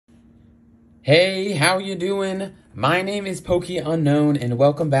Hey, how you doing? My name is PokeUnknown and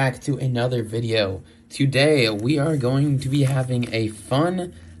welcome back to another video. Today we are going to be having a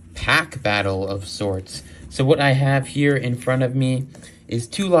fun pack battle of sorts. So what I have here in front of me is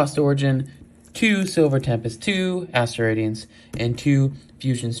 2 Lost Origin, 2 Silver Tempest, 2 Astro Radiance, and 2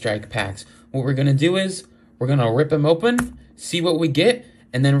 Fusion Strike packs. What we're going to do is we're going to rip them open, see what we get,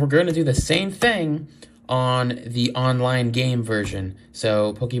 and then we're going to do the same thing on the online game version.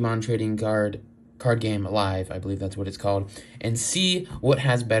 So Pokemon Trading Card Game Live, I believe that's what it's called, and see what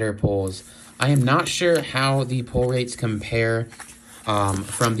has better pulls. I am not sure how the pull rates compare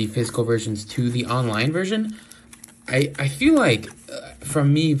from the physical versions to the online version. I feel like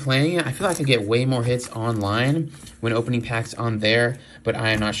from me playing it, I feel like I get way more hits online when opening packs on there, but I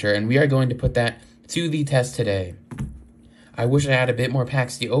am not sure, and we are going to put that to the test today. I wish I had a bit more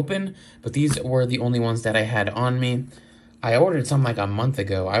packs to open, but these were the only ones that I had on me. I ordered some like a month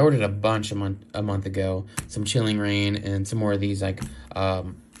ago. I ordered a bunch a month ago. Some Chilling Reign and some more of these like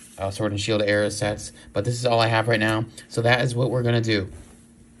Sword and Shield era sets. But this is all I have right now. So that is what we're going to do.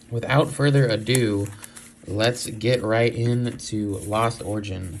 Without further ado, let's get right into Lost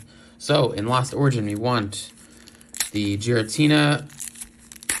Origin. So in Lost Origin, we want the Giratina,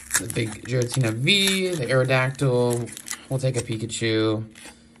 the big Giratina V, the Aerodactyl. We'll take a Pikachu.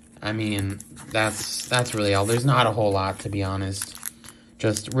 I mean, that's really all. There's not a whole lot, to be honest.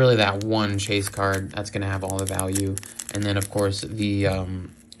 Just really that one chase card that's going to have all the value. And then, of course, the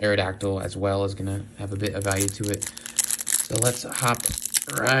Aerodactyl as well is going to have a bit of value to it. So let's hop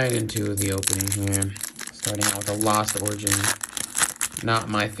right into the opening here. Starting out with a Lost Origin. Not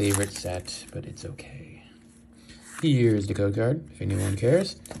my favorite set, but it's okay. Here's the code card, if anyone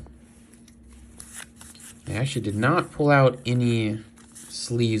cares. I actually did not pull out any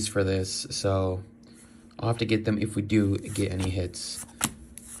sleeves for this, so I'll have to get them if we do get any hits.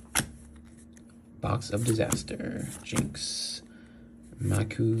 Box of Disaster, Jinx,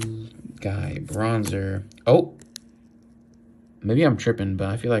 Maku Guy, Bronzer. Oh! Maybe I'm tripping, but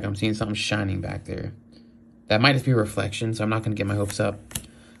I feel like I'm seeing something shining back there. That might just be reflection, so I'm not going to get my hopes up.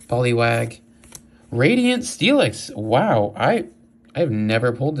 Poliwag, Radiant Steelix. Wow, I have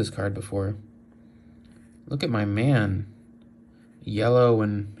never pulled this card before. Look at my man. Yellow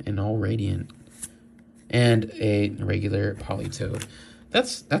and all radiant. And a regular Politoed.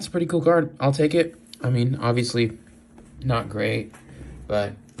 That's a pretty cool card. I'll take it. I mean, obviously not great,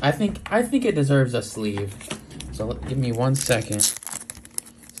 but I think it deserves a sleeve. So give me 1 second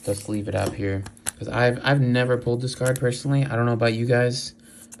to sleeve it up here, because I've never pulled this card personally. I don't know about you guys,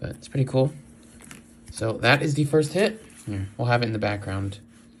 but it's pretty cool. So that is the first hit. Here, we'll have it in the background.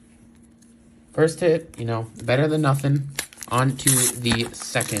 First hit, you know, better than nothing. On to the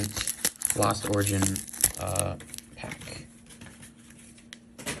second Lost Origin pack.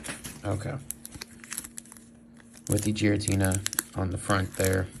 Okay. With the Giratina on the front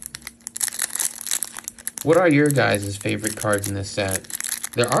there. What are your guys' favorite cards in this set?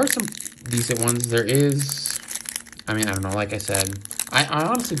 There are some decent ones. There is, I mean, I don't know, like I said, I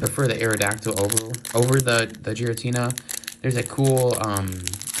honestly prefer the Aerodactyl over the Giratina. There's a cool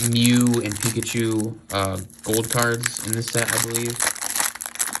Mew and Pikachu gold cards in this set, I believe.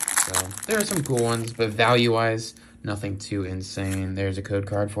 So there are some cool ones, but value-wise, nothing too insane. There's a code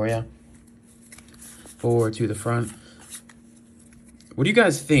card for you. Forward to the front. What do you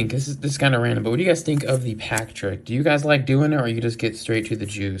guys think? This is kind of random, but what do you guys think of the pack trick? Do you guys like doing it, or you just get straight to the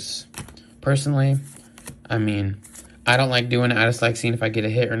juice? Personally, I mean, I don't like doing it. I just like seeing if I get a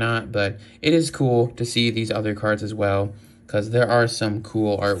hit or not, but it is cool to see these other cards as well, because there are some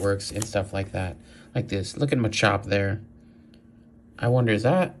cool artworks and stuff like that. Like this. Look at Machop there. I wonder, is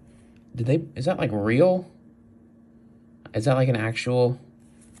that like real? Is that like an actual?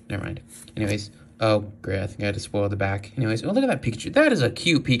 Never mind. Anyways, oh great, I think I had to spoil the back. Anyways, oh look at that Pikachu. That is a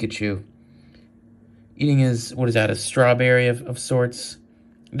cute Pikachu. Eating his, what is that, a strawberry of sorts?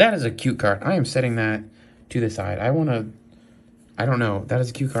 That is a cute card. I am setting that to the side. I don't know. That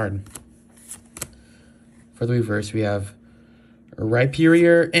is a cute card. For the reverse, we have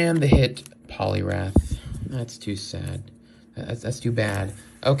Rhyperior and the hit Poliwrath. That's too sad. That's too bad.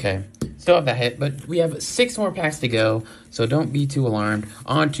 Okay, still have that hit, but we have 6 more packs to go, so don't be too alarmed.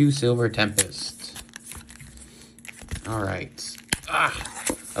 On to Silver Tempest. All right.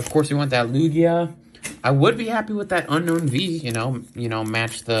 Of course we want that Lugia. I would be happy with that Unknown V. You know,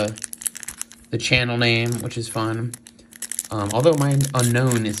 match the channel name, which is fun. Although my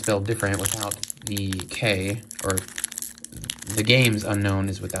Unknown is spelled different without the K, or the game's Unknown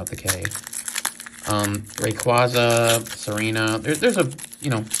is without the K. Rayquaza, Serena. There's a, you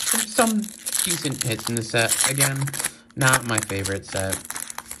know, some decent hits in the set. Again, not my favorite set.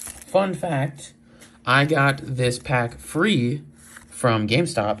 fun fact, I got this pack free from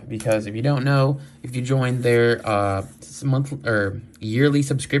GameStop because if you don't know, if you join their monthly or yearly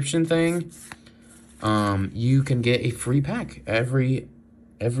subscription thing, you can get a free pack every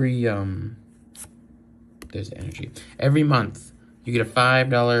month. You get a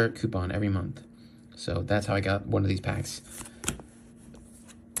 $5 coupon every month. So that's how I got one of these packs.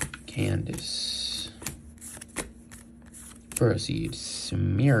 Candace, Proceed,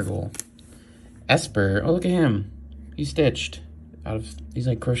 Smeargle, Esper. Oh, look at him. He's stitched. He's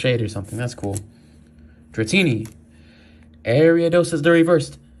like crocheted or something. That's cool. Dratini, Ariados the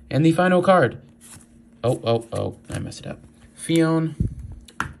reversed, and the final card. Oh, I messed it up. Fion,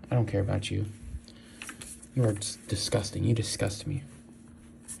 I don't care about you. You are disgusting. You disgust me.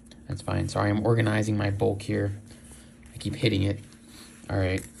 That's fine. Sorry, I'm organizing my bulk here. I keep hitting it. All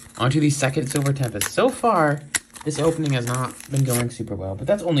right, on to the second Silver Tempest. So far, this opening has not been going super well, but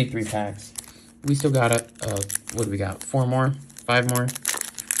that's only 3 packs. We still got what do we got? 4 more? 5 more?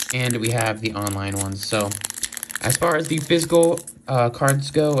 And we have the online ones. So, as far as the physical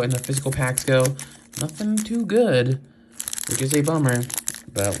cards go and the physical packs go, nothing too good, which is a bummer,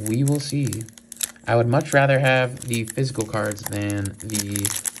 but we will see. I would much rather have the physical cards than the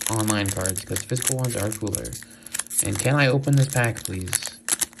online cards, because physical ones are cooler. And can I open this pack, please?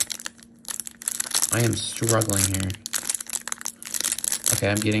 I am struggling here. Okay,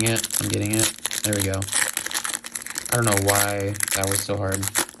 I'm getting it. There we go. I don't know why that was so hard.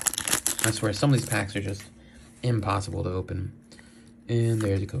 I swear, some of these packs are just impossible to open. And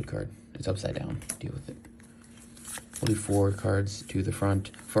there's a code card. It's upside down. Deal with it. We'll do 4 cards to the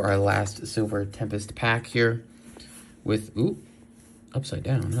front for our last Silver Tempest pack here. With, ooh, upside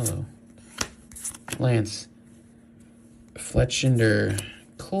down. Hello. Lance. Fletchinder.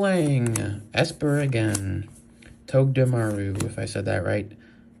 Clang. Esper again. Togedemaru, if I said that right.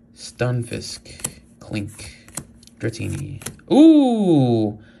 Stunfisk. Clink. Dratini.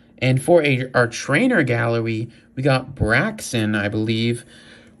 Ooh! And for our trainer gallery, we got Braxton, I believe.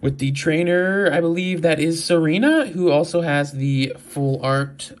 With the trainer, I believe that is Serena, who also has the full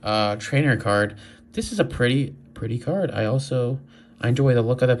art trainer card. This is a pretty card. I enjoy the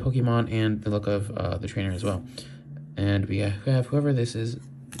look of the Pokemon and the look of the trainer as well. And we have whoever this is,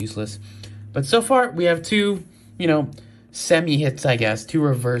 useless. But so far, we have 2, semi-hits, I guess. 2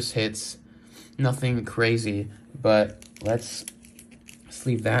 reverse hits. Nothing crazy, but let's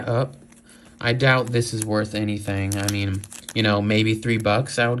leave that up. I doubt this is worth anything. I mean, maybe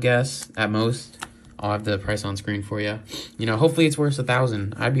 $3, I would guess, at most. I'll have the price on screen for you. Hopefully it's worth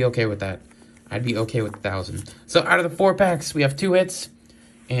 1,000. I'd be okay with that. I'd be okay with 1,000. So out of the 4 packs, we have 2 hits,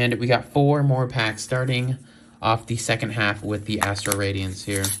 and we got 4 more packs starting off the second half with the Astro Radiance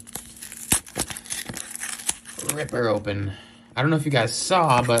here. Rip her open. I don't know if you guys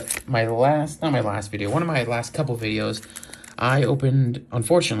saw, but one of my last couple videos,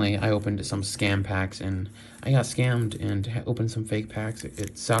 unfortunately, I opened some scam packs, and I got scammed and opened some fake packs.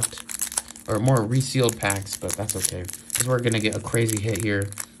 It sucked. Or more resealed packs, but that's okay. Because we're going to get a crazy hit here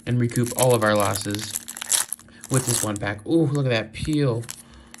and recoup all of our losses with this one pack. Ooh, look at that peel.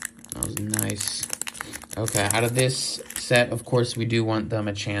 That was nice. Okay, out of this set, of course, we do want the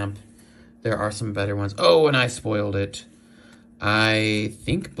Machamp. There are some better ones. Oh, and I spoiled it. I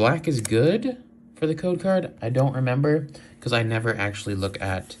think black is good for the code card. I don't remember, because I never actually look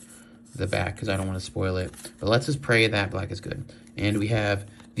at the back, because I don't want to spoil it. But let's just pray that black is good. And we have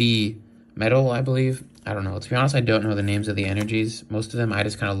the metal, I believe. I don't know. To be honest, I don't know the names of the energies. Most of them, I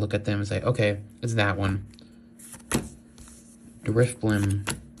just kind of look at them and say, okay, it's that one.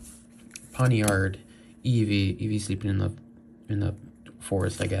 Drifblim, Pawniard, Eevee sleeping in the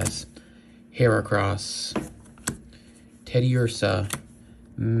forest, I guess. Heracross, Teddiursa,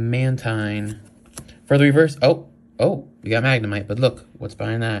 Mantine. For the reverse, oh, we got Magnemite, but look, what's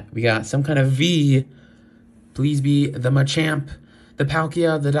behind that? We got some kind of V. Please be the Machamp, the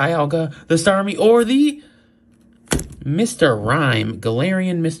Palkia, the Dialga, the Starmie, or the Mr. Rhyme,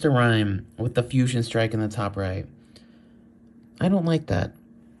 Galarian Mr. Rhyme, with the Fusion Strike in the top right. I don't like that.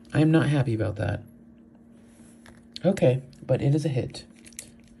 I am not happy about that. Okay, but it is a hit.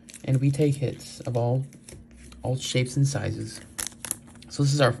 And we take hits of all shapes and sizes. So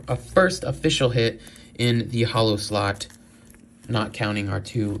this is our first official hit in the holo slot, not counting our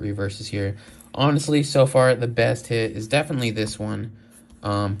 2 reverses here. Honestly, so far, the best hit is definitely this one.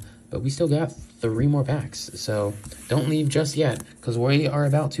 But we still got 3 more packs. So don't leave just yet, because we are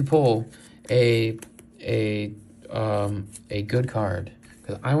about to pull a good card.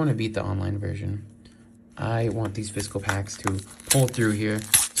 Because I want to beat the online version. I want these physical packs to pull through here.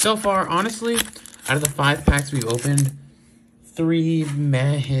 So far, honestly, out of the 5 packs we've opened, 3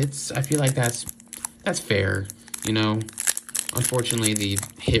 meh hits. I feel like that's fair, you know. Unfortunately, the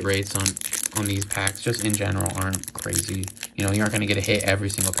hit rates on these packs, just in general, aren't crazy. You know, you aren't going to get a hit every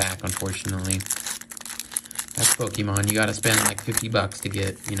single pack, unfortunately. That's Pokemon. You got to spend like 50 bucks to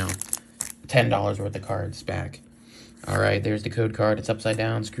get, you know, $10 worth of cards back. All right, there's the code card. It's upside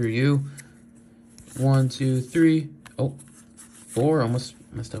down. Screw you. 1, 2, 3. Oh, 4. Almost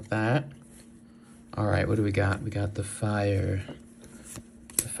messed up that. All right, what do we got? We got the fire.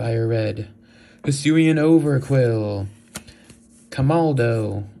 The fire red. Hisuian Overquill.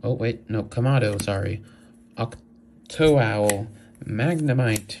 Camaldo. Oh, wait. No, Kamado, sorry. Octowl.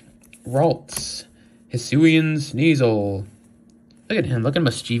 Magnemite. Ralts. Hisuian Sneasel. Look at him. Looking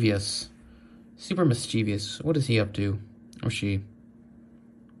mischievous. Super mischievous. What is he up to? Or she?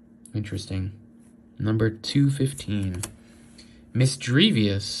 Interesting. Number 215.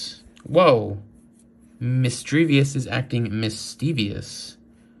 Misdrevious. Whoa. Misdrevious is acting mischievous.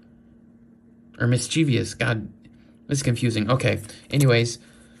 Or mischievous. God, this is confusing. Okay. Anyways.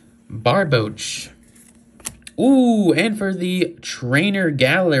 Barboach. Ooh, and for the trainer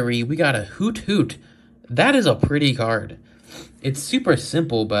gallery, we got a Hoot Hoot. That is a pretty card. It's super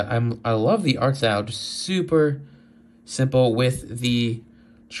simple, but I love the art style. Just super simple with the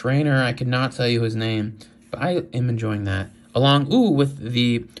trainer. I could not tell you his name, but I am enjoying that. Along, with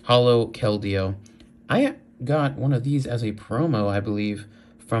the Hollow Keldeo. I got one of these as a promo, I believe,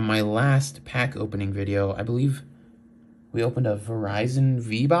 from my last pack opening video. I believe we opened a Verizon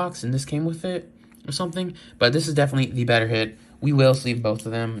V-Box, and this came with it or something. But this is definitely the better hit. We will sleeve both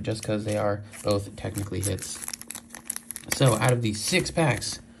of them just because they are both technically hits. So, out of these 6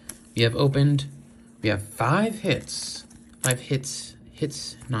 packs we have opened, we have 5 hits. 5 hits,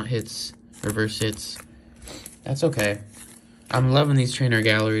 not hits, reverse hits. That's okay. I'm loving these trainer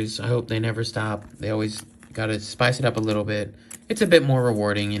galleries. I hope they never stop. They always gotta spice it up a little bit. It's a bit more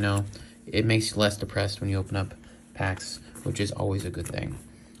rewarding, you know. It makes you less depressed when you open up packs, which is always a good thing.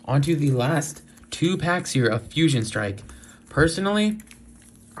 On to the last 2 packs here of Fusion Strike. Personally,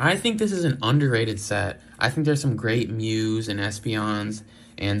 I think this is an underrated set. I think there's some great Mews and Espeons,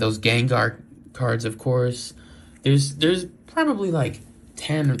 and those Gengar cards, of course. There's probably like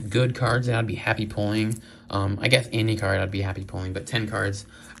 10 good cards that I'd be happy pulling. I guess any card I'd be happy pulling, but 10 cards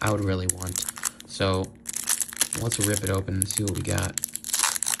I would really want. So let's rip it open and see what we got.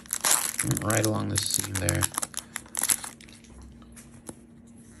 Right along the seam there.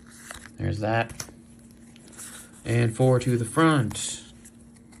 There's that. And 4 to the front.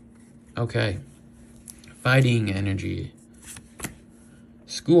 Okay. Fighting Energy.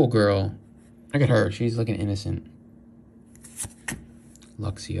 Schoolgirl. Look at her. She's looking innocent.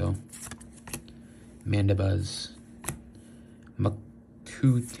 Luxio. Mandibuzz.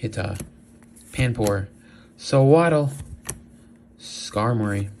 Makuhita. Panpour. Sawaddle.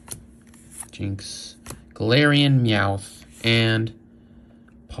 Skarmory. Jinx. Galarian Meowth. And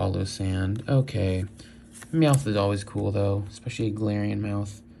Polysand. Okay. Meowth is always cool, though. Especially a Galarian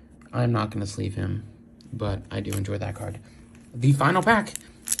Meowth. I'm not going to sleeve him, but I do enjoy that card. The final pack.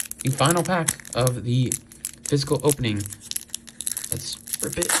 The final pack of the physical opening. Let's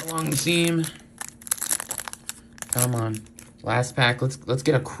rip it along the seam. Come on. Last pack. Let's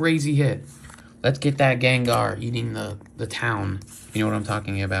get a crazy hit. Let's get that Gengar eating the town. You know what I'm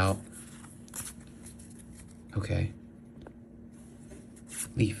talking about. Okay.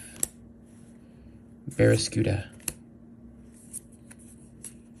 Leaf. Barraskewda.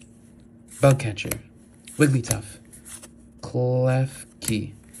 Bugcatcher. Wigglytuff.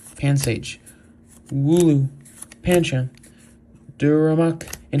 Klefki. Pansage. Wooloo. Pancham. Duramuk.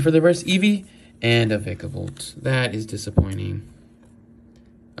 And for the reverse, Eevee. And a Vikavolt. That is disappointing.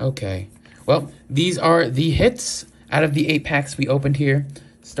 Okay. Well, these are the hits out of the 8 packs we opened here.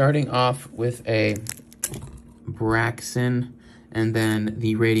 Starting off with a Braixen. And then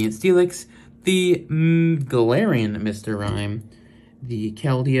the Radiant Steelix. The Galarian Mr. Rhyme. The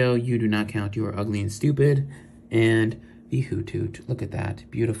Keldeo, you do not count, you are ugly and stupid. And the Hoot Hoot. Look at that.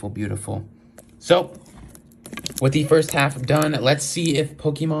 Beautiful, beautiful. So, with the first half done, let's see if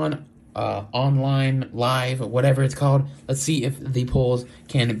Pokemon Online, Live, whatever it's called, let's see if the polls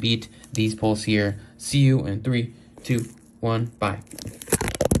can beat these polls here. See you in 3, 2, 1, bye.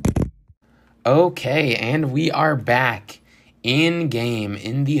 Okay, and we are back in-game,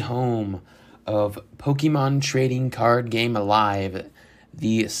 in the home of Pokemon Trading Card Game Live,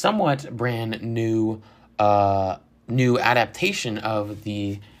 the somewhat brand new adaptation of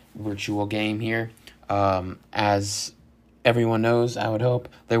the virtual game here. As everyone knows, I would hope,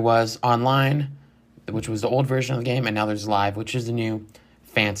 there was online, which was the old version of the game, and now there's live, which is the new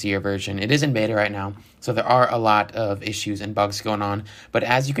fancier version. It is in beta right now, so there are a lot of issues and bugs going on. But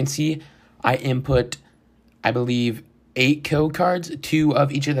as you can see, I input, I believe, 8 code cards, 2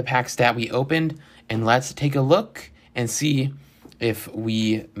 of each of the packs that we opened. And let's take a look and see if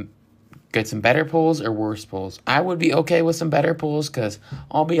we get some better pulls or worse pulls. I would be okay with some better pulls because,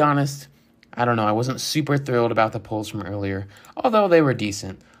 I'll be honest, I don't know, I wasn't super thrilled about the pulls from earlier, although they were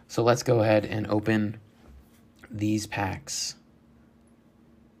decent. So let's go ahead and open these packs.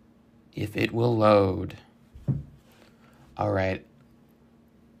 If it will load. All right.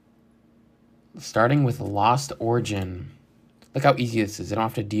 Starting with Lost Origin. Look how easy this is. I don't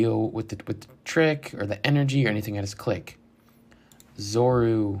have to deal with the trick or the energy or anything. I just click.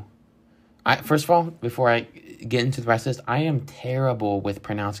 Zoru. First of all, before I get into the rest of this, I am terrible with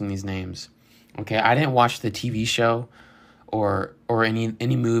pronouncing these names. Okay, I didn't watch the TV show or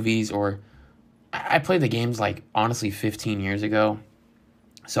any movies, or I played the games like honestly 15 years ago.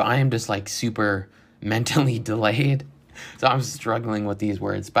 So I am just like super mentally delayed. So I'm struggling with these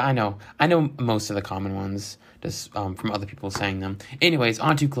words, but I know most of the common ones just from other people saying them. Anyways,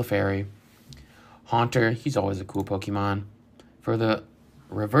 on to Clefairy. Haunter, he's always a cool Pokemon. For the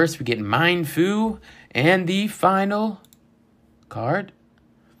reverse, we get Mindfu, and the final card,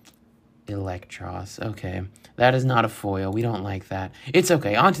 Electros. Okay, that is not a foil. We don't like that. It's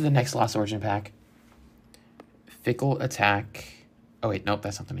okay. On to the next Lost Origin pack. Fickle Attack. Oh, wait, nope,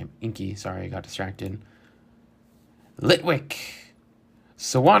 that's not the name. Inky, sorry, I got distracted. Litwick.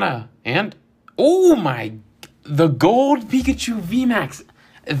 Sawana. And, oh my, the gold Pikachu VMAX.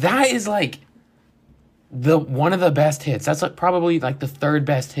 That is like one of the best hits. That's like probably like the 3rd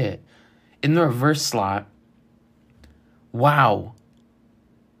best hit. In the reverse slot. Wow.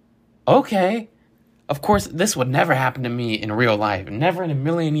 Okay. Of course, this would never happen to me in real life. Never in a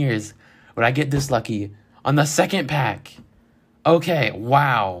million years would I get this lucky on the 2nd pack. Okay,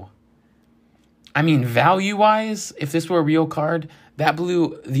 wow. I mean, value-wise, if this were a real card, that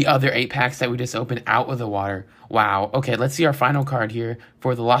blew the other 8 packs that we just opened out of the water. Wow. Okay, let's see our final card here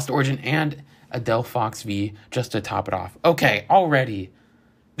for the Lost Origin and a Delphox V just to top it off. Okay, already.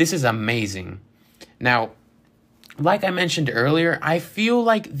 This is amazing. Now, like I mentioned earlier, I feel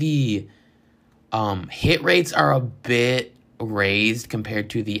like the hit rates are a bit raised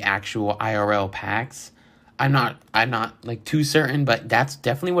compared to the actual IRL packs. I'm not like too certain, but that's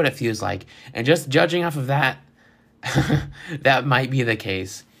definitely what it feels like. And just judging off of that, that might be the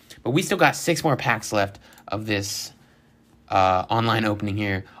case. But we still got 6 more packs left of this online opening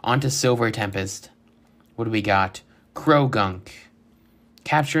here. On to Silver Tempest. What do we got? Krogunk.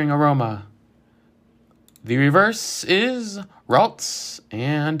 Capturing Aroma. The reverse is Ralts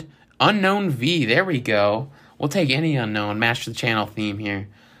and Unknown V. There we go. We'll take any unknown. Match the channel theme here.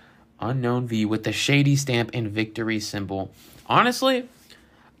 Unknown V with the shady stamp and victory symbol. Honestly,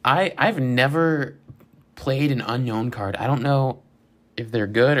 I've never played an unknown card. I don't know if they're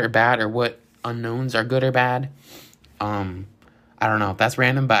good or bad or what unknowns are good or bad. I don't know if that's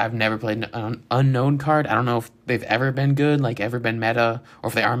random, but I've never played an unknown card. I don't know if they've ever been good, like ever been meta, or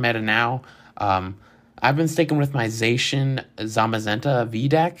if they are meta now. I've been sticking with my Zacian Zamazenta V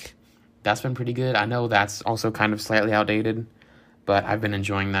deck. That's been pretty good. I know that's also kind of slightly outdated, but I've been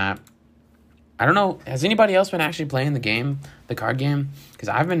enjoying that. I don't know, has anybody else been actually playing the game, the card game? Because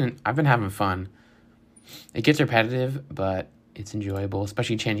I've been having fun. It gets repetitive, but it's enjoyable,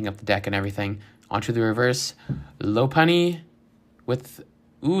 especially changing up the deck and everything. Onto the reverse, Lopunny with,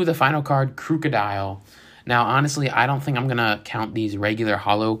 the final card, Crocodile. Now, honestly, I don't think I'm going to count these regular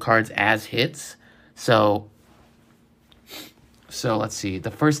holo cards as hits. So let's see.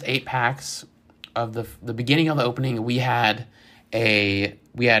 The first 8 packs of the beginning of the opening, we had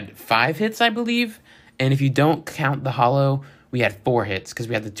 5 hits, I believe. And if you don't count the holo, we had 4 hits because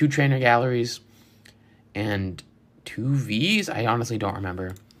we had the 2 trainer galleries and 2 Vs. I honestly don't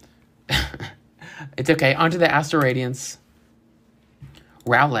remember. It's okay. Onto the Astral Radiance.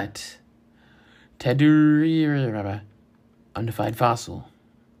 Rowlet. Teduri. Undefined Fossil.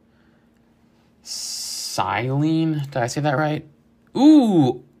 Silene. Did I say that right?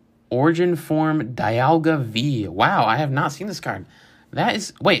 Ooh. Origin Form Dialga V. Wow, I have not seen this card. That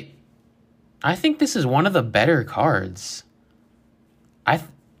is... Wait. I think this is one of the better cards.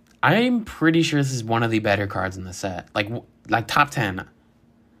 I'm pretty sure this is one of the better cards in the set. Like top 10.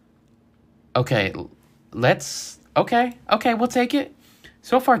 Okay, okay, we'll take it.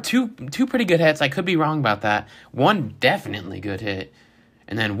 So far, two pretty good hits. I could be wrong about that. One definitely good hit.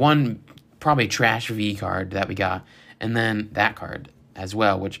 And then one probably trash V card that we got. And then that card as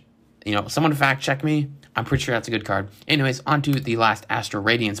well, which, someone fact check me. I'm pretty sure that's a good card. Anyways, on to the last Astral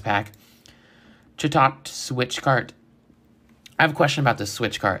Radiance pack. Chatot Switch Cart. I have a question about the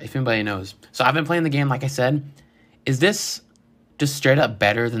Switch card, if anybody knows. So I've been playing the game, like I said. Is this just straight up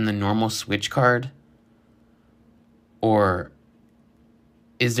better than the normal Switch card? Or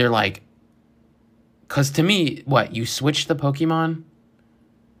is there like... Because to me, what? You switch the Pokemon?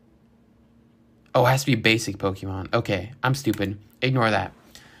 Oh, it has to be basic Pokemon. Okay, I'm stupid. Ignore that.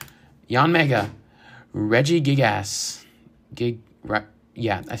 Yanmega. Regigigas.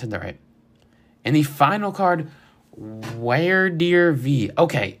 Yeah, I said that right. And the final card, Weredier V.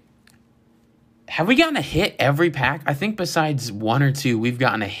 Okay. Have we gotten a hit every pack? I think besides 1 or 2, we've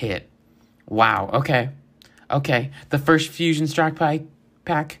gotten a hit. Wow, okay. Okay, the first Fusion Strike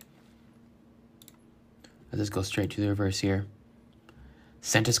pack. Let's just go straight to the reverse here.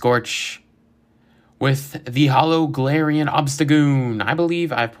 Centiskorch with the Hollow Galarian Obstagoon. I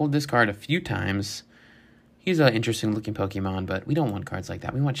believe I've pulled this card a few times. He's an interesting looking Pokemon, but we don't want cards like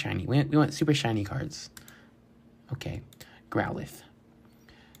that. We want shiny. We want super shiny cards. Okay, Growlithe.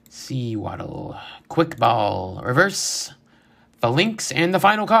 Seawaddle. Quick Ball. Reverse. Phalanx. And the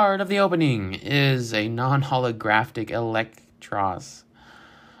final card of the opening is a non-holographic Electros.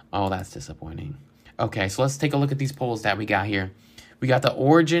 Oh, that's disappointing. Okay, so let's take a look at these pulls that we got here. We got the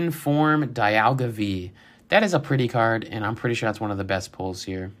Origin Form Dialga V. That is a pretty card, and I'm pretty sure that's one of the best pulls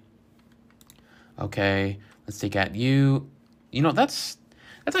here. Okay, let's take out you. You know, that's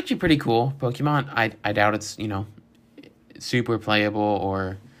actually pretty cool. Pokemon, I doubt it's, you know, super playable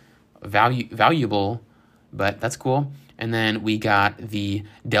or valuable, but that's cool. And then we got the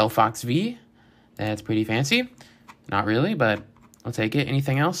Delphox V. That's pretty fancy. Not really, but I'll take it.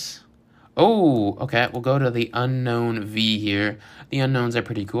 Anything else? Oh, okay. We'll go to the Unknown V here. The Unknowns are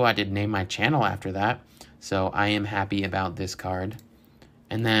pretty cool. I did name my channel after that, so I am happy about this card.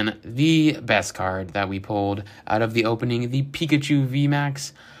 And then the best card that we pulled out of the opening, the Pikachu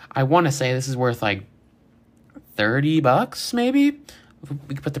VMAX. I want to say this is worth like $30, maybe?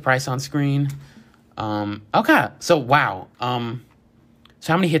 We could put the price on screen. Okay, so wow.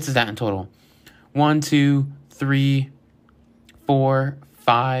 So how many hits is that in total? 1, 2, 3, 4,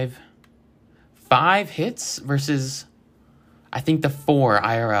 5. 5 hits versus, I think, the 4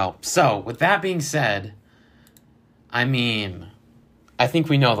 IRL. So, with that being said, I mean, I think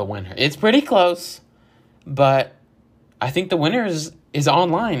we know the winner. It's pretty close, but I think the winner is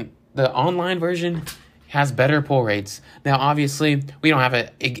online. The online version has better pull rates. Now, obviously, we don't have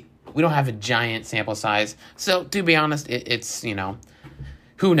a giant sample size. So, to be honest, it's, you know,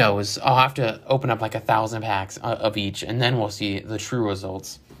 who knows? I'll have to open up like 1,000 packs of each, and then we'll see the true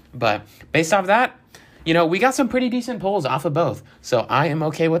results. But based off that, you know, we got some pretty decent pulls off of both. So I am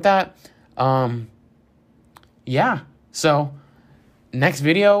okay with that. Yeah. So next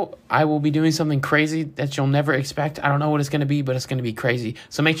video, I will be doing something crazy that you'll never expect. I don't know what it's going to be, but it's going to be crazy.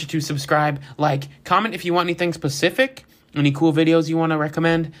 So make sure to subscribe, like, comment if you want anything specific, any cool videos you want to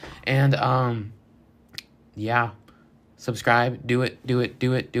recommend. And, yeah, subscribe, do it.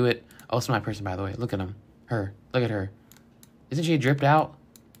 Oh, it's my person, by the way. Look at him. Her. Look at her. Isn't she dripped out?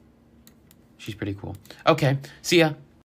 She's pretty cool. Okay, see ya.